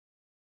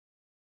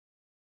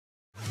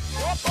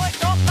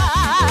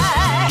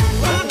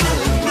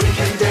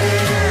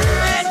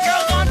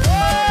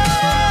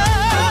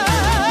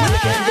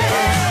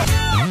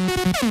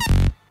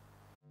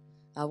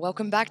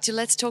Welcome back to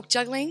Let's Talk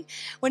Juggling.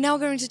 We're now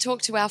going to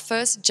talk to our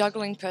first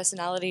juggling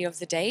personality of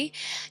the day,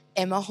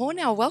 Emma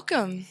Hornell.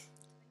 Welcome.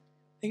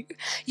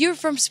 You're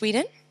from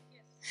Sweden?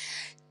 Yes.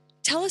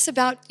 Tell us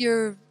about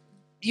your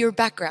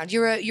background.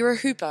 You're a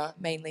hooper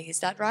mainly, is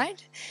that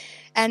right?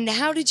 And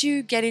how did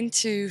you get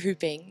into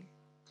hooping?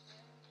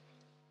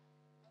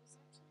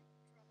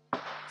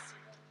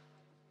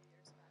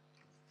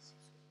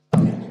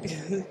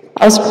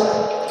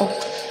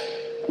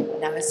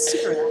 That was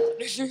super loud.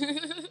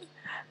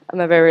 I'm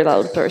a very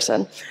loud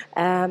person.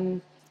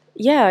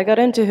 Yeah, I got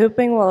into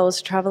hooping while I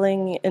was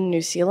traveling in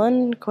New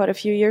Zealand quite a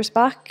few years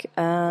back.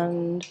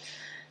 And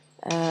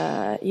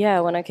yeah,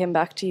 when I came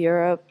back to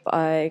Europe,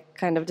 I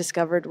kind of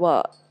discovered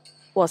what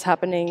was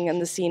happening in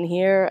the scene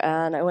here.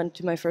 And I went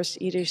to my first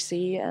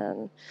EJC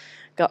and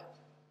got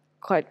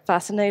quite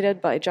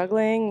fascinated by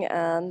juggling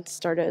and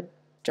started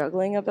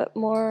juggling a bit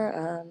more.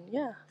 And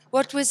yeah.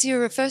 What was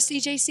your first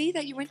EJC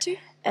that you went to?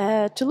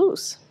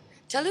 Toulouse.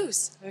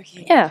 Toulouse.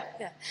 Okay. Yeah.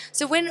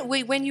 So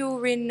when you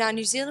were in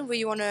New Zealand, were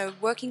you on a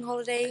working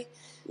holiday?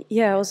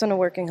 Yeah, I was on a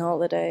working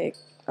holiday.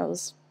 I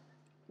was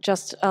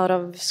just out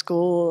of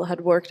school,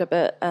 had worked a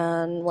bit,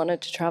 and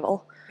wanted to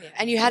travel. Yeah.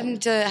 And you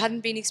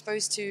hadn't been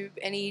exposed to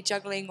any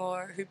juggling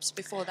or hoops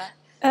before that?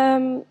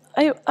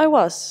 I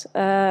was.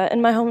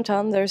 In my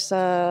hometown, there's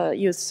a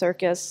youth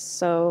circus,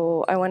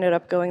 so I ended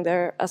up going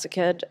there as a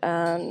kid,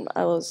 and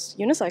I was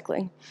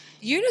unicycling.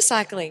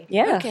 Unicycling?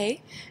 Yeah.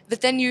 Okay.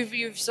 But then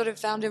you've sort of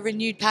found a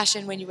renewed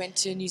passion when you went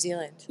to New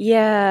Zealand.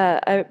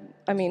 Yeah,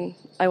 I mean,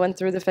 I went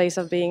through the phase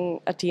of being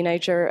a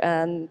teenager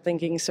and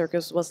thinking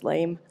circus was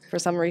lame for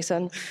some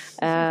reason.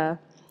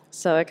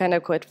 So I kind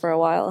of quit for a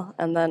while,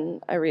 and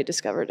then I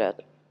rediscovered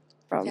it.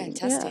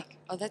 Fantastic. Yeah.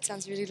 Oh, that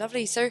sounds really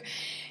lovely. So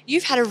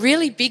you've had a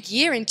really big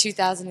year in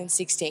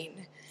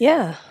 2016.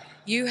 Yeah.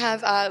 You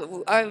have.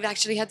 I've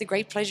actually had the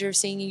great pleasure of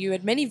seeing you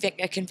at many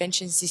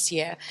conventions this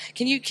year.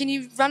 Can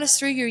you run us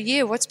through your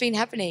year? What's been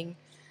happening?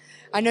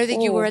 I know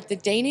that you were at the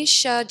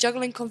Danish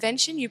juggling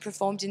convention. You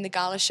performed in the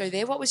gala show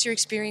there. What was your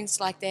experience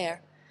like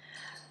there?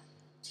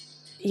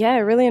 Yeah, I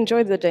really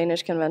enjoyed the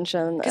Danish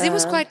convention. Because it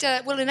was quite,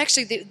 well, and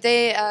actually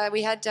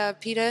we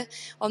had Peter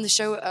on the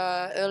show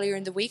earlier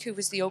in the week, who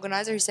was the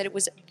organizer, who said it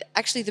was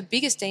actually the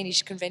biggest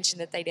Danish convention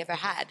that they'd ever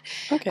had.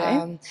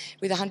 Okay.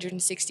 With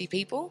 160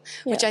 people,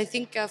 which I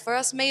think for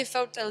us may have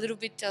felt a little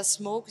bit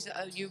small, because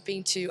you've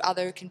been to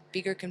other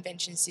bigger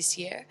conventions this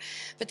year.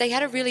 But they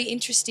had a really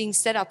interesting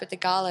setup at the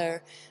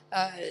gala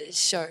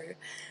show.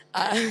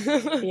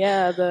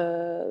 Yeah,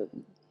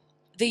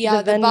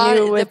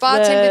 the bar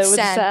tent with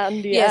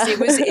sand. Yeah. Yes,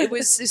 it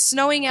was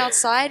snowing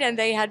outside, and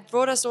they had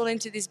brought us all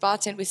into this bar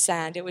tent with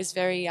sand. It was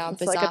very bizarre.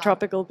 It's like a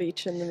tropical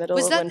beach in the middle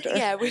of winter.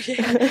 Yeah.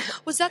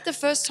 Was that the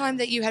first time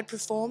that you had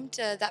performed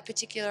that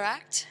particular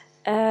act?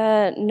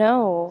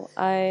 No,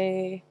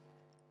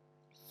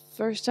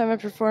 first time I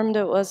performed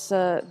it was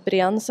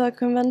Brianza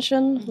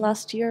convention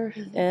last year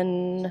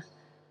in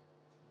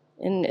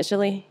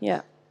Italy.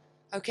 Yeah.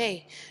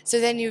 Okay, so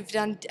then you've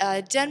done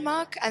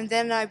Denmark, and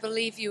then I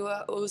believe you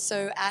were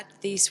also at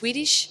the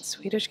Swedish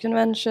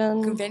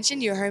convention,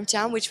 your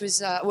hometown, which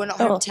was not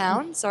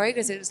hometown, sorry,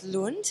 because it was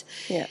Lund.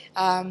 Yeah.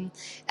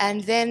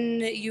 And then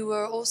you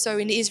were also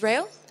in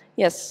Israel.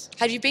 Yes.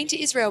 Had you been to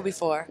Israel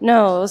before?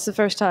 No, it was the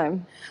first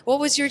time. What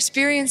was your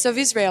experience of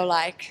Israel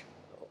like?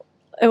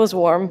 It was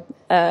warm.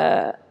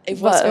 It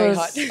was very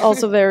hot.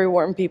 Also very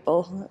warm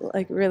people,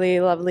 like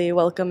really lovely,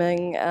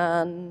 welcoming,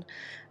 and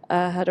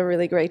had a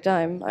really great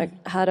time. I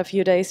had a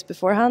few days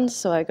beforehand,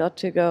 so I got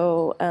to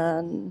go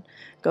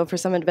for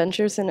some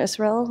adventures in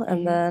Israel,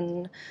 and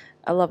then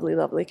a lovely,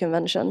 lovely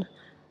convention.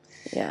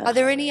 Yeah. Are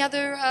there any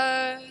other,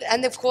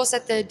 and of course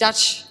at the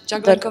Dutch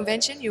Juggling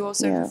Convention, you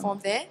also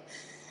performed there?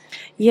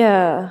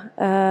 Yeah,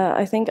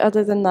 I think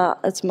other than that,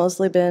 it's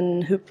mostly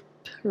been hoop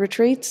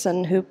retreats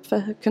and hoop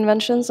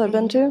conventions I've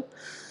been to.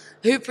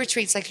 Hoop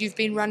retreats, like you've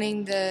been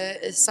running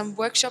some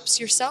workshops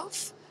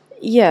yourself?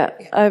 Yeah,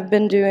 I've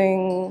been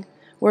doing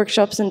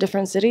workshops in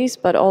different cities,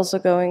 but also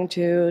going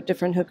to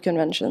different hoop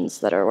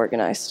conventions that are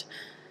organized.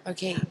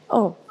 Okay.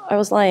 Oh, I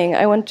was lying.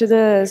 I went to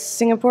the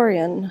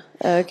Singaporean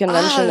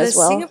convention as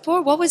well.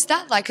 Singapore? What was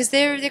that like? Because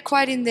they're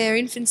quite in their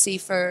infancy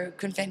for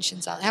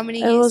conventions. How many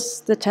years? It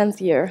was the 10th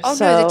year. Oh,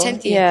 no, the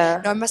 10th year.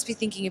 Yeah. No, I must be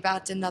thinking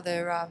about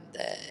another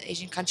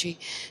Asian country.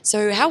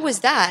 So how was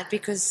that?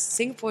 Because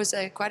Singapore is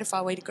quite a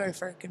far way to go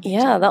for a convention.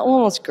 Yeah, that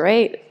one was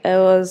great. It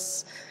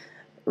was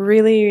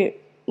really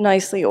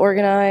nicely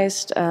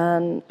organized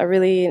and a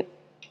really,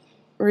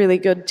 really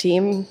good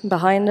team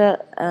behind it,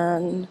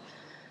 and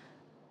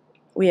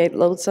we ate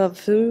loads of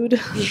food.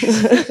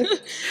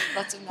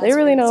 Lots of nice they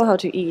really foods. know how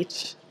to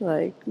eat.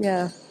 Like,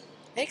 yeah.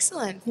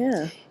 Excellent.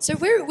 Yeah. So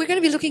we're going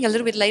to be looking a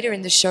little bit later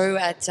in the show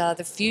at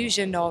the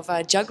fusion of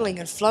juggling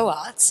and flow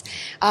arts.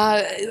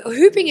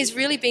 Hooping is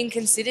really being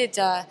considered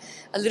a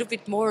little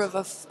bit more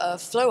of a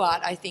flow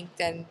art, I think,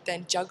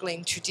 than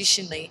juggling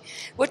traditionally.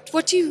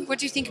 What do you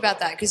think about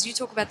that? Because you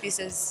talk about this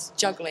as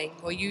juggling,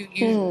 or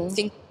you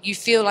think you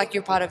feel like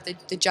you're part of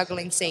the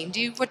juggling scene.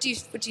 What do you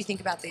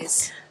think about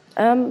this?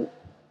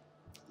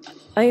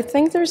 I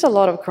think there's a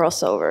lot of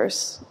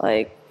crossovers.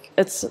 Like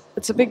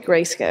it's a big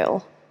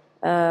grayscale.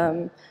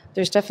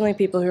 There's definitely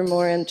people who are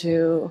more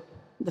into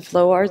the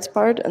flow arts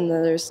part, and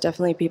then there's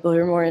definitely people who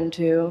are more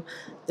into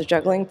the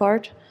juggling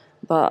part.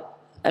 But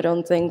I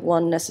don't think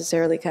one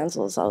necessarily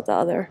cancels out the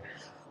other.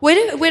 Where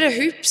do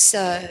hoops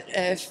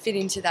fit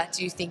into that?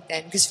 Do you think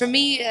then? Because for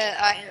me,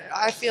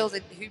 I feel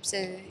that hoops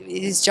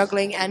is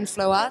juggling and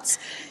flow arts.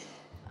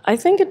 I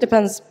think it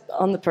depends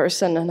on the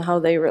person and how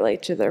they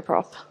relate to their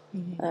prop.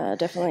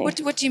 Definitely.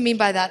 What do you mean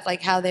by that?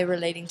 Like how they're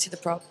relating to the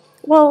prop?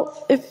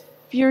 Well, if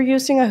you're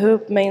using a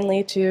hoop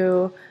mainly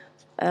to,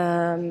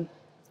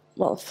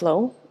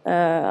 flow,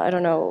 I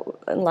don't know,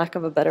 in lack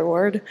of a better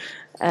word,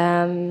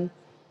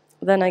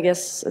 then I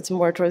guess it's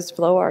more towards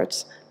flow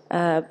arts.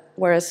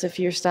 Whereas if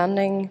you're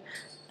standing,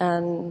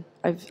 and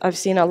I've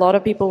seen a lot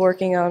of people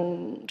working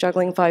on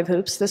juggling 5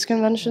 hoops this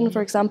convention,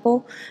 for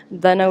example,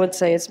 then I would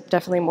say it's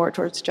definitely more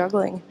towards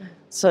juggling.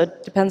 So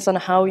it depends on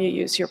how you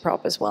use your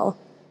prop as well.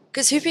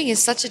 Because hooping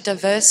is such a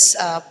diverse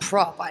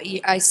prop.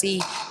 I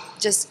see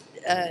just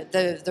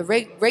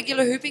the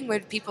regular hooping where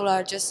people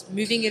are just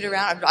moving it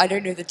around. I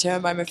don't know the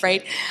term, I'm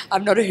afraid.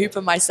 I'm not a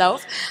hooper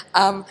myself.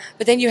 But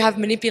then you have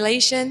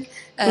manipulation,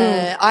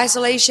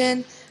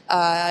 isolation,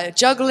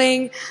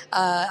 juggling.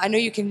 I know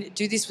you can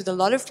do this with a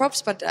lot of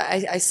props, but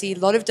I see a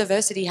lot of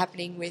diversity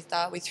happening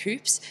with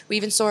hoops. We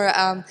even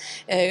saw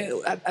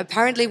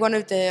apparently one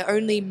of the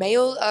only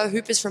male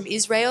hoopers from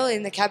Israel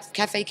in the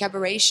Cafe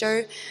Cabaret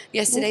show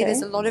yesterday. Okay.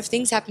 There's a lot of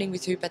things happening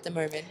with hoop at the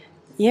moment.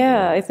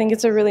 Yeah, I think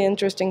it's a really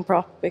interesting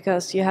prop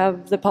because you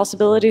have the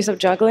possibilities of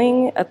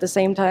juggling at the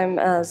same time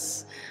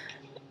as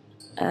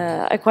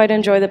I quite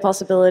enjoy the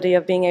possibility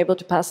of being able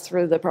to pass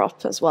through the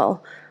prop as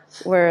well.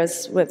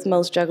 Whereas with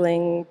most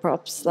juggling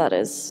props, that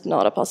is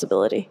not a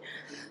possibility.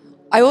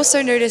 I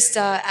also noticed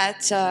I'm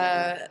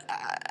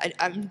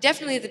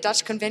definitely at the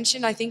Dutch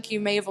convention. I think you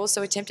may have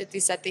also attempted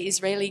this at the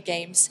Israeli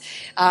games.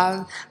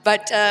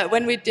 But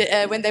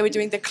when they were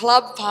doing the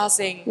club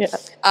passing,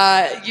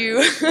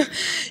 you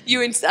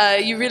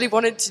you really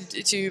wanted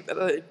to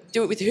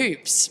do it with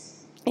hoops.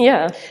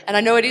 Yeah. And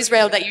I know at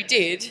Israel that you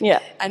did. Yeah.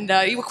 And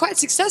you were quite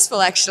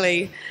successful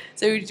actually.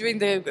 So you were doing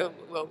the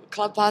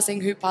club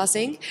passing, hoop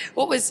passing.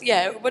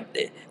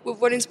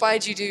 What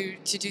inspired you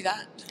to do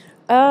that?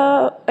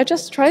 I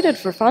just tried it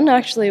for fun,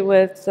 actually,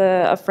 with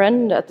a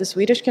friend at the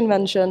Swedish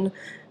convention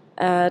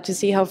to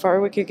see how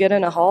far we could get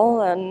in a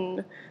hall,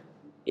 and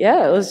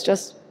yeah, it was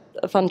just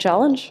a fun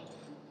challenge.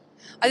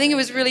 I think it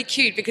was really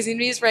cute because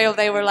in Israel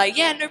they were like,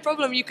 "Yeah, no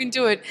problem, you can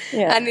do it."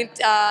 Yeah.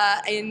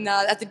 And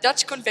at the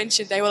Dutch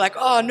convention they were like,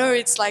 "Oh no,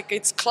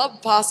 it's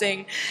club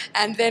passing."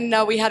 And then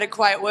we had a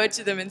quiet word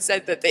to them and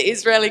said that the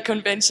Israeli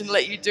convention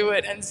let you do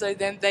it, and so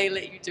then they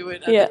let you do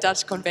it at the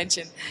Dutch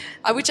convention,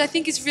 which I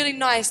think is really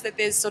nice. That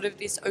there's sort of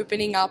this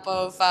opening up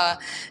of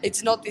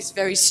it's not this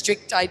very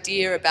strict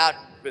idea about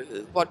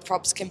what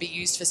props can be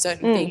used for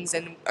certain things,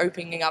 and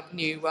opening up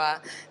new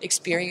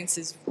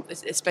experiences,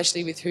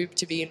 especially with hoop,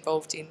 to be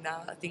involved in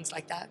things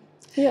like that.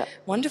 Yeah.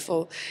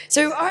 Wonderful.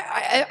 So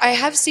I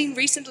have seen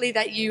recently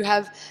that you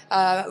have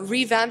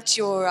revamped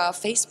your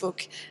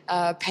Facebook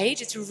page.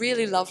 It's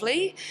really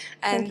lovely,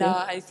 and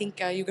I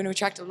think you're going to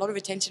attract a lot of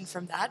attention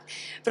from that.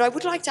 But I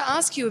would like to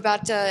ask you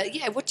about,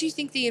 what do you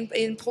think the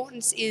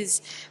importance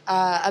is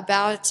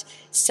about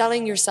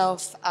selling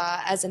yourself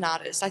as an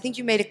artist? I think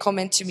you made a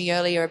comment to me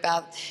earlier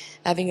about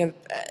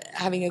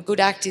having a good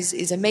act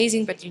is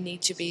amazing, but you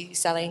need to be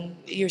selling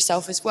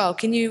yourself as well.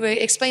 Can you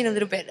explain a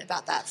little bit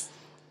about that?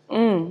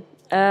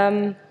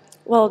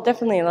 Well,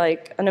 definitely,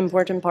 like an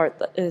important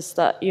part is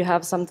that you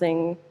have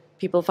something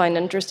people find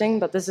interesting,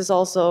 but this is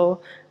also,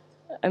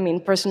 I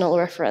mean, personal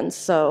reference.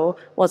 So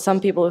what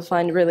some people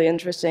find really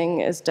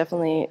interesting is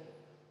definitely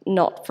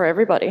not for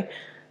everybody.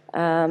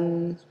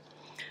 Selling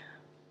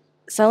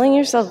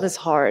yourself is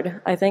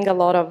hard. I think a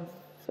lot of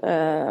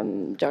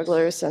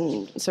jugglers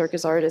and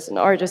circus artists and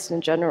artists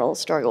in general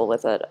struggle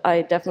with it.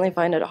 I definitely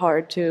find it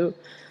hard to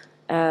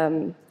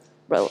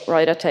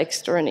write a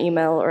text or an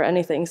email or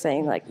anything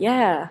saying like,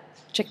 yeah,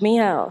 check me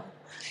out.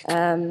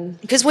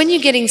 Because when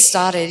you're getting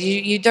started,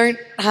 you don't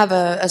have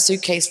a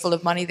suitcase full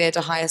of money there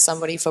to hire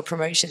somebody for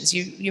promotions.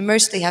 You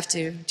mostly have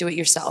to do it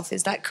yourself.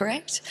 Is that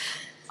correct?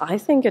 I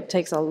think it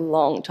takes a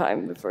long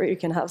time before you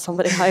can have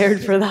somebody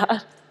hired for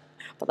that.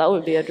 But that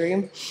would be a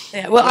dream.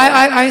 Yeah, well,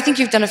 I think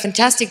you've done a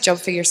fantastic job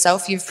for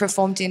yourself. You've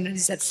performed in,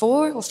 is that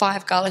 4 or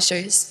 5 gala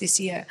shows this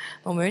year,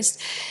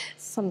 almost?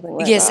 Something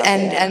like yes, that.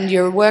 and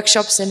your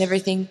workshops and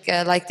everything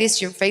like this.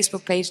 Your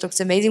Facebook page looks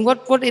amazing.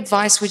 What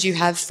advice would you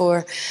have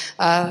for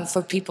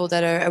people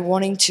that are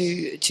wanting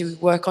to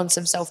work on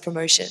some self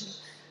promotion?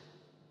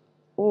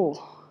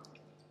 Oh,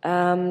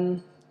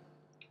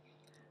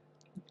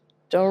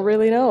 don't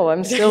really know.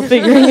 I'm still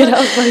figuring it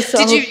out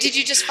myself. Did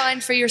you just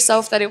find for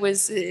yourself that it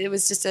was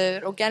just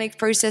an organic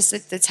process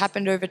that's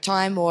happened over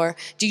time, or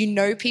do you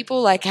know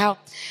people? Like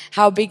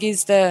how big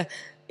is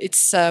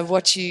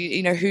what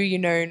you know, who you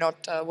know,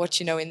 not what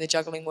you know in the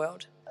juggling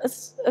world?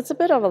 It's a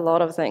bit of a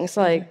lot of things.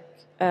 Like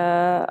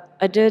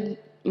I did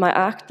my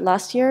act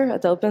last year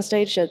at the open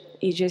stage at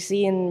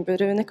EJC in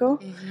Brunnico,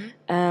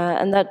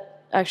 and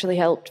that actually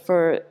helped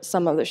for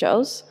some of the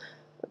shows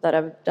that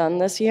I've done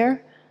this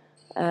year.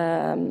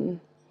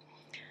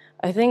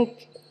 I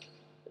think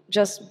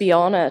just be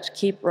on it,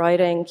 keep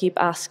writing, keep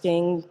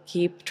asking,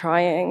 keep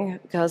trying,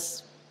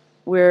 because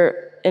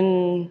we're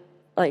in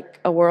like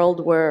a world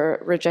where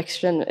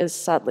rejection is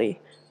sadly,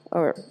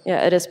 or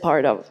yeah, it is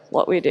part of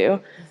what we do,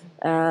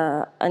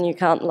 and you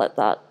can't let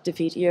that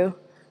defeat you.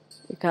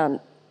 You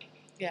can't.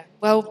 Yeah.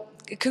 Well,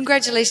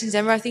 congratulations,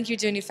 Emma. I think you're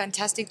doing a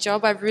fantastic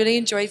job. I've really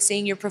enjoyed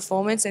seeing your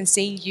performance and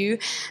seeing you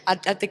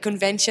at the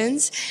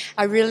conventions.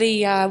 I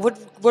really,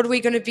 what are we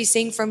going to be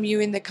seeing from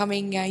you in the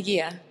coming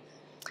year?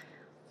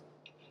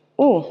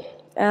 Oh,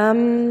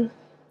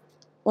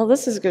 well,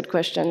 this is a good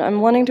question.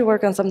 I'm wanting to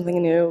work on something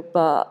new,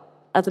 but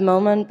at the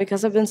moment,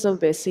 because I've been so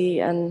busy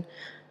and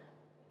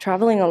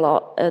traveling a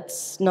lot,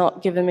 it's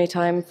not given me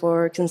time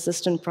for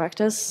consistent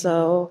practice.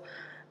 So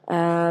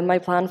my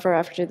plan for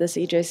after this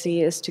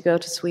EJC is to go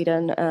to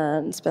Sweden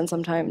and spend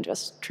some time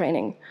just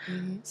training.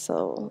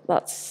 So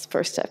that's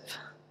first step.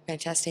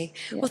 Fantastic.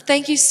 Well,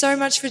 thank you so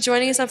much for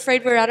joining us. I'm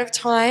afraid we're out of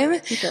time.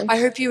 Okay. I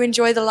hope you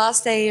enjoy the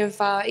last day of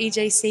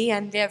EJC,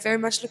 and very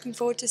much looking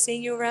forward to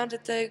seeing you around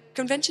at the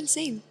convention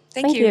scene.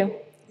 Thank you.